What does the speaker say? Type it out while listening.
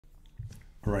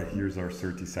All right, here's our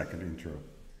 30-second intro.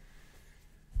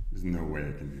 There's no way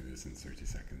I can do this in 30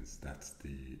 seconds. That's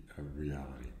the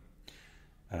reality.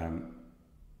 Um,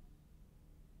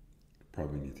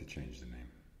 Probably need to change the name.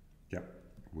 Yep,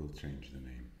 we'll change the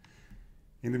name.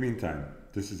 In the meantime,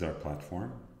 this is our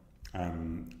platform.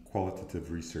 Qualitative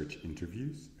research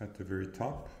interviews at the very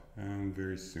top. And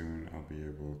very soon I'll be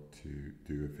able to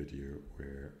do a video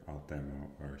where I'll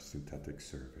demo our synthetic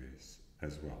surveys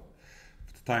as well.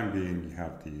 For the time being, you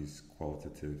have these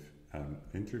qualitative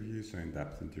interviews, so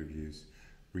in-depth interviews,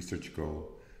 research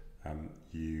goal.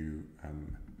 You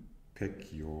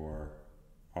pick your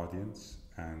audience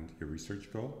and your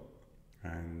research goal,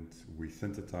 and we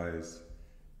synthesize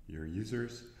your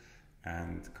users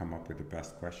and come up with the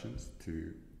best questions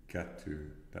to get to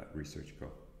that research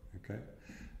goal. Okay.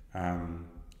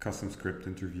 Custom script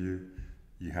interview,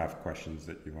 you have questions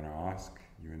that you want to ask,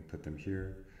 you input them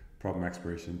here. Problem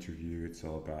exploration interview, it's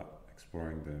all about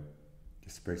exploring the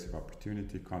space of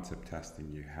opportunity. Concept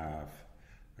testing, you have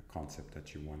a concept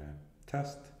that you want to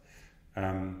test,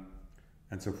 and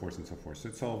so forth and so forth. So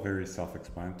it's all very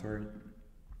self-explanatory.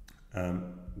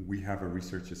 We have a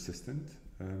research assistant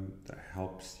that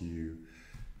helps you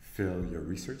fill your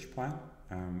research plan.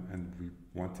 And we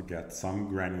want to get some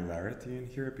granularity in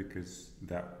here because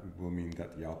that will mean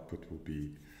that the output will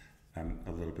be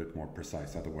a little bit more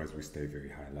precise. Otherwise, we stay very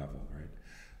high level,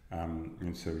 right?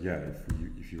 And so, yeah,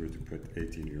 if you were to put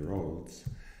 18-year-olds,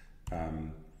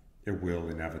 it will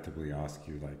inevitably ask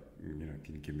you, like,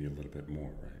 can you give me a little bit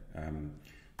more, right?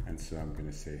 And so I'm going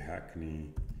to say Hackney,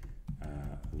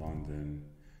 London,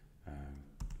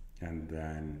 and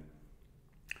then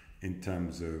in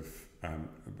terms of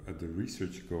the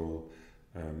research goal,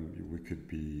 we could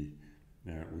be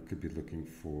looking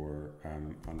for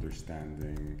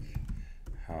understanding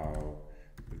how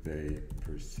they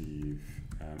perceive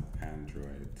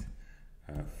Android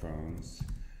phones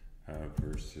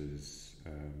versus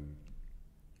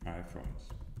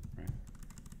iPhones, right?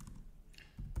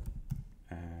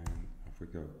 And off we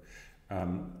go.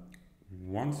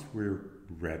 Once we're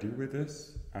ready with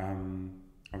this,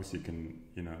 obviously you can,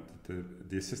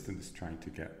 the assistant is trying to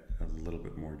get a little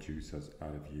bit more juice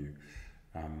out of you.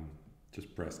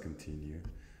 Just press continue.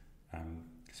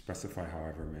 Specify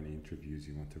however many interviews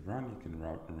you want to run. You can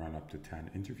run up to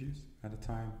 10 interviews at a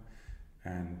time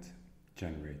and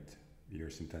generate your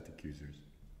synthetic users.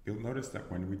 You'll notice that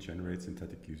when we generate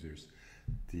synthetic users,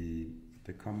 they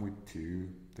come with two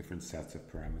different sets of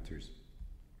parameters.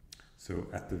 So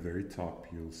at the very top,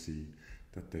 you'll see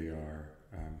that they are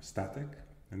static,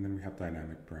 and then we have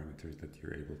dynamic parameters that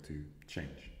you're able to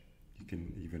change. You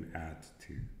can even add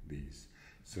to these.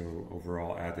 So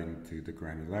overall, adding to the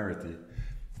granularity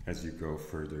as you go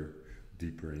further,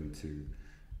 deeper into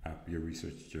your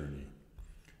research journey.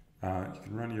 You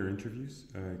can run your interviews.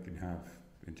 You can have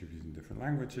interviews in different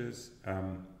languages.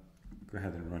 Go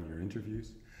ahead and run your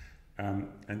interviews.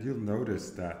 And you'll notice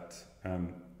that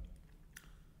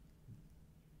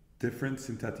different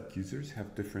synthetic users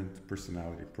have different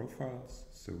personality profiles.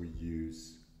 So we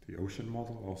use the Ocean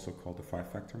model, also called the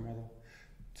 5-factor model,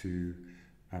 to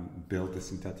build a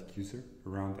synthetic user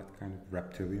around that kind of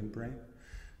reptilian brain.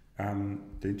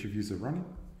 The interviews are running,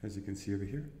 as you can see over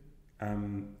here,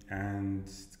 and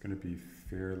it's going to be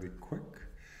fairly quick.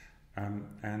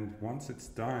 And once it's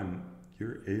done,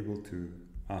 you're able to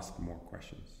ask more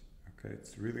questions. Okay,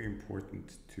 it's really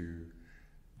important to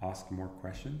ask more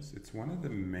questions. It's one of the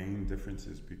main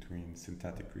differences between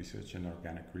synthetic research and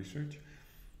organic research.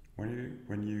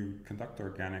 When you conduct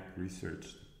organic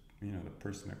research, the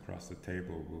person across the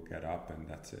table will get up and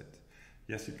that's it.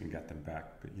 Yes, you can get them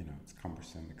back, but it's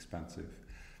cumbersome, expensive.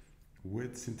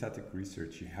 With synthetic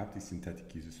research, you have these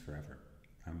synthetic users forever.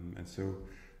 And so,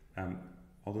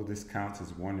 although this counts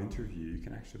as one interview, you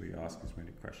can actually ask as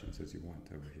many questions as you want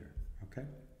over here. Okay?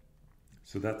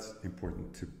 So that's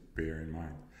important to bear in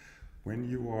mind. When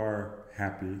you are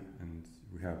happy, and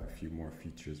we have a few more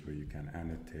features where you can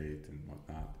annotate and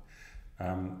whatnot,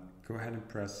 go ahead and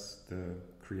press the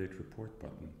Create Report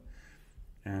button.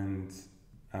 And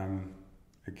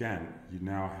again, you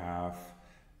now have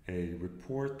a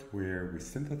report where we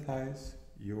synthesize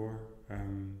your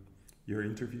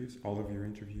interviews, all of your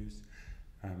interviews.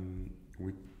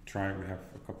 We have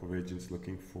a couple of agents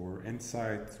looking for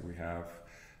insights. We have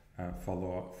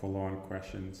follow-on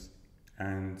questions,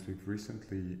 and we've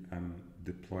recently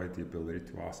deployed the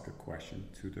ability to ask a question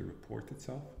to the report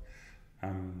itself.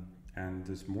 And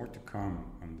there's more to come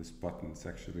on this button. It's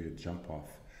actually a jump off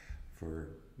for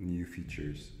new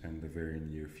features in the very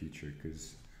near future,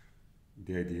 because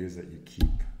the idea is that you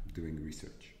keep doing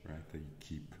research, right? That you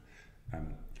keep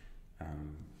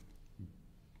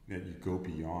that you go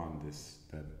beyond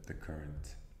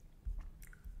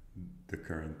the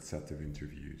current set of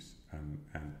interviews,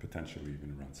 and potentially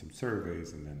even run some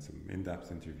surveys and then some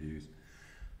in-depth interviews.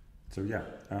 So yeah,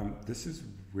 this is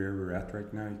where we're at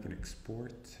right now. You can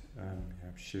export, you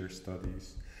have share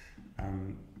studies.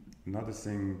 Another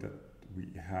thing that we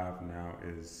have now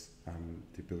is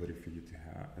the ability for you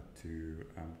to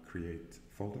create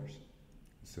folders.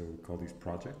 So we call these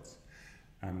projects,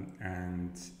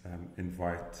 and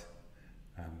invite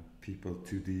people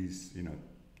to these,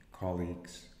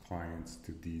 colleagues, clients,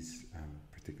 to these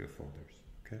particular folders.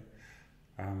 Okay.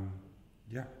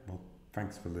 Yeah. Well,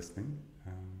 thanks for listening.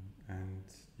 And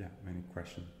yeah, any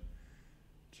question,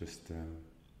 just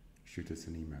shoot us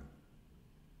an email.